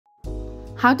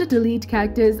How to delete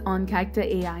characters on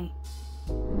Character.ai.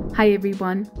 Hi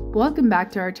everyone, welcome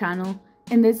back to our channel.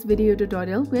 In this video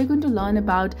tutorial, we're going to learn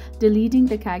about deleting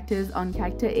the characters on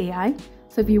Character.ai.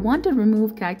 So if you want to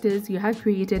remove characters you have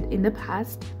created in the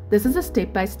past, this is a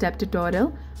step-by-step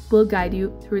tutorial. We'll guide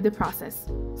you through the process.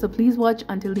 So please watch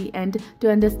until the end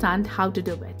to understand how to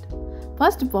do it.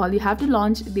 First of all, you have to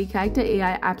launch the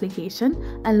Character.ai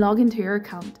application and log into your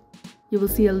account. You will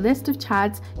see a list of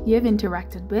chats you have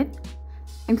interacted with,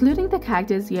 including the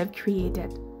characters you have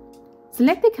created.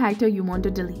 Select the character you want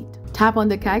to delete. Tap on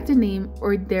the character name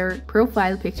or their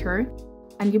profile picture,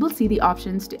 and you will see the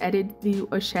options to edit, view,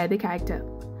 or share the character.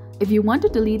 If you want to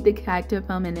delete the character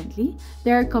permanently,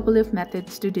 there are a couple of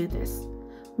methods to do this.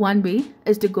 One way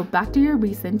is to go back to your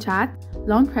recent chat,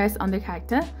 long press on the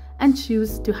character, and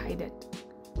choose to hide it.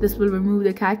 This will remove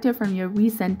the character from your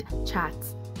recent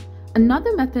chats.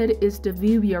 Another method is to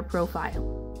view your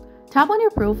profile. Tap on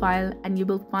your profile and you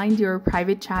will find your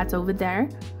private chats over there.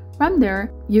 From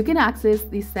there, you can access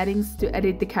the settings to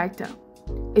edit the character.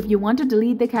 If you want to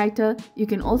delete the character, you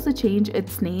can also change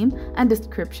its name and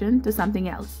description to something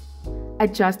else.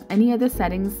 Adjust any other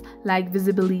settings like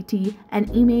visibility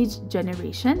and image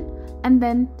generation, and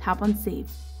then tap on Save.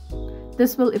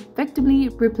 This will effectively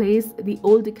replace the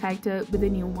old character with a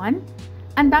new one.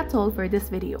 And that's all for this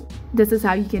video. This is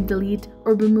how you can delete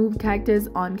or remove characters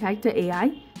on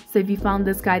Character.ai. So if you found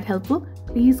this guide helpful,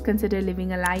 please consider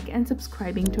leaving a like and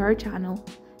subscribing to our channel.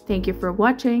 Thank you for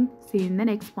watching. See you in the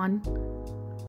next one.